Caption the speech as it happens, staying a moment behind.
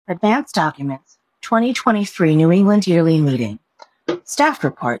Advanced Documents, 2023 New England Yearly Meeting. Staff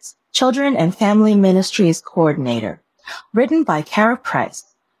Reports, Children and Family Ministries Coordinator. Written by Kara Price.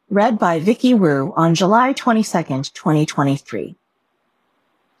 Read by Vicky Wu on July 22nd, 2023.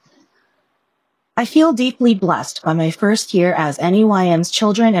 I feel deeply blessed by my first year as NEYM's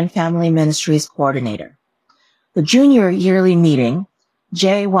Children and Family Ministries Coordinator. The Junior Yearly Meeting,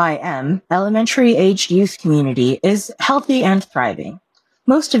 JYM, Elementary Aged Youth Community, is healthy and thriving.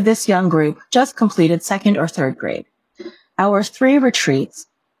 Most of this young group just completed second or third grade. Our 3 retreats,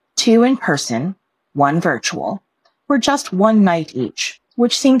 2 in person, 1 virtual, were just 1 night each,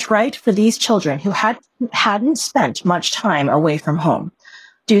 which seemed right for these children who hadn't spent much time away from home,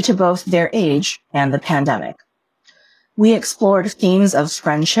 due to both their age and the pandemic. We explored themes of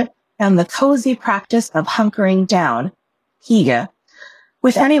friendship and the cozy practice of hunkering down, higa,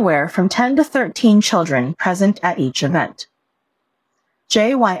 with anywhere from 10 to 13 children present at each event.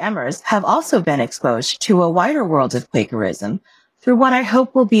 JYMers have also been exposed to a wider world of Quakerism through what I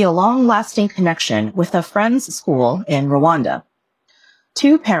hope will be a long-lasting connection with a friend's school in Rwanda.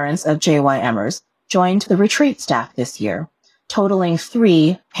 2 parents of JYMers joined the retreat staff this year, totaling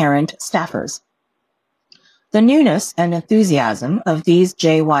 3 parent staffers. The newness and enthusiasm of these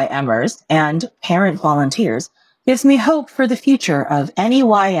JYMers and parent volunteers gives me hope for the future of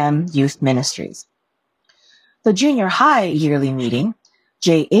NEYM Youth Ministries. The Junior High Yearly Meeting,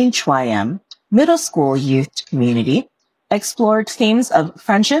 JHYM, Middle School Youth Community, explored themes of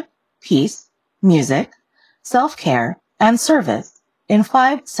friendship, peace, music, self-care, and service in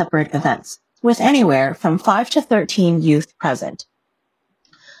 5 separate events, with anywhere from 5 to 13 youth present.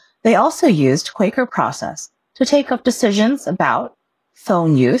 They also used Quaker process to take up decisions about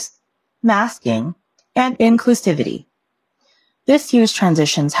phone use, masking, and inclusivity. This year's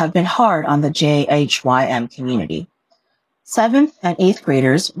transitions have been hard on the JHYM community. 7th and 8th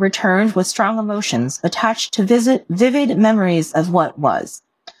graders returned with strong emotions attached to vivid memories of what was.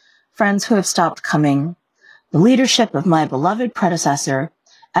 Friends who have stopped coming, the leadership of my beloved predecessor,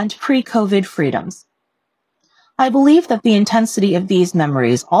 and pre-COVID freedoms. I believe that the intensity of these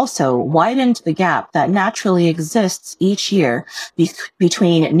memories also widened the gap that naturally exists each year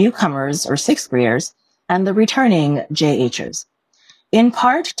between newcomers or 6th graders and the returning JHers. In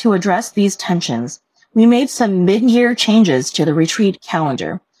part to address these tensions, we made some mid-year changes to the retreat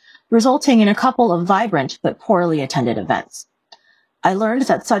calendar, resulting in a couple of vibrant but poorly attended events. I learned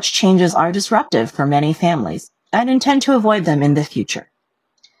that such changes are disruptive for many families and intend to avoid them in the future.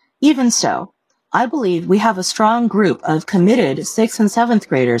 Even so, I believe we have a strong group of committed 6th and 7th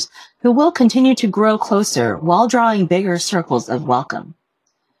graders who will continue to grow closer while drawing bigger circles of welcome.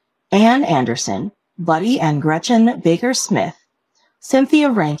 Ann Anderson, Buddy and Gretchen Baker-Smith, Cynthia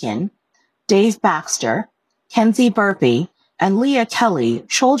Rankin, Dave Baxter, Kenzie Burpee, and Leah Kelly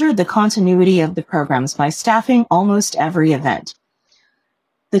shouldered the continuity of the programs by staffing almost every event.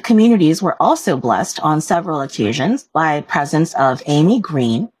 The communities were also blessed on several occasions by presence of Amy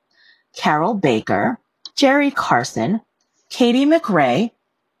Green, Carol Baker, Jerry Carson, Katie McRae,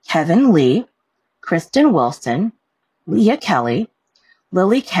 Kevin Lee, Kristen Wilson, Leah Kelly,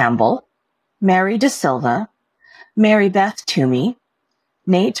 Lily Campbell, Mary De Silva, Mary Beth Toomey,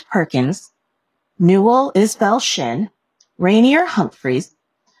 Nate Perkins, Newell Isbell Shin, Rainier Humphreys,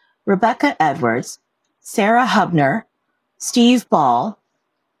 Rebecca Edwards, Sarah Hubner, Steve Ball,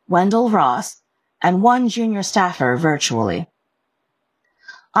 Wendell Ross, and 1 junior staffer virtually.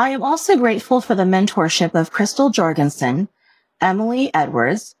 I am also grateful for the mentorship of Crystal Jorgensen, Emily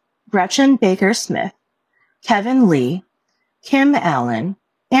Edwards, Gretchen Baker-Smith, Kevin Lee, Kim Allen,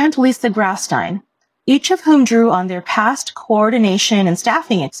 and Lisa Grasstein, each of whom drew on their past coordination and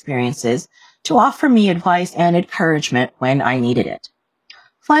staffing experiences to offer me advice and encouragement when I needed it.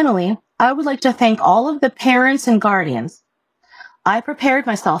 Finally, I would like to thank all of the parents and guardians. I prepared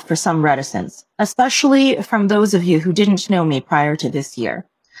myself for some reticence, especially from those of you who didn't know me prior to this year.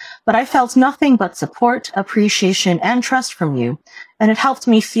 But I felt nothing but support, appreciation, and trust from you, and it helped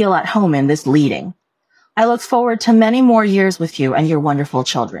me feel at home in this leading. I look forward to many more years with you and your wonderful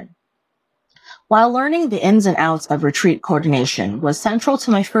children. While learning the ins and outs of retreat coordination was central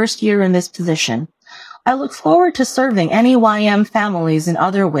to my first year in this position, I look forward to serving NEYM families in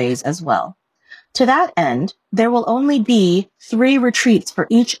other ways as well. To that end, there will only be 3 retreats for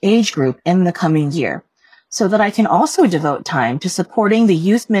each age group in the coming year, so that I can also devote time to supporting the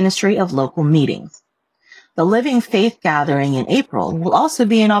youth ministry of local meetings. The Living Faith Gathering in April will also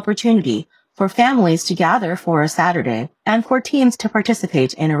be an opportunity for families to gather for a Saturday and for teens to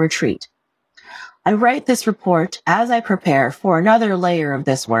participate in a retreat. I write this report as I prepare for another layer of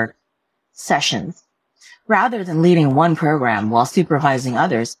this work, sessions. Rather than leading one program while supervising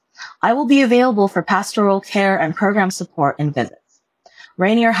others, I will be available for pastoral care and program support and visits.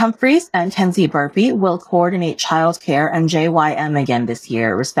 Rainier Humphreys and Tenzie Burpee will coordinate childcare and JYM again this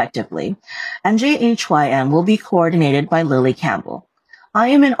year, respectively, and JHYM will be coordinated by Lily Campbell. I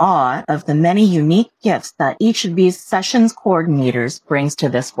am in awe of the many unique gifts that each of these sessions coordinators brings to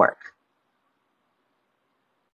this work.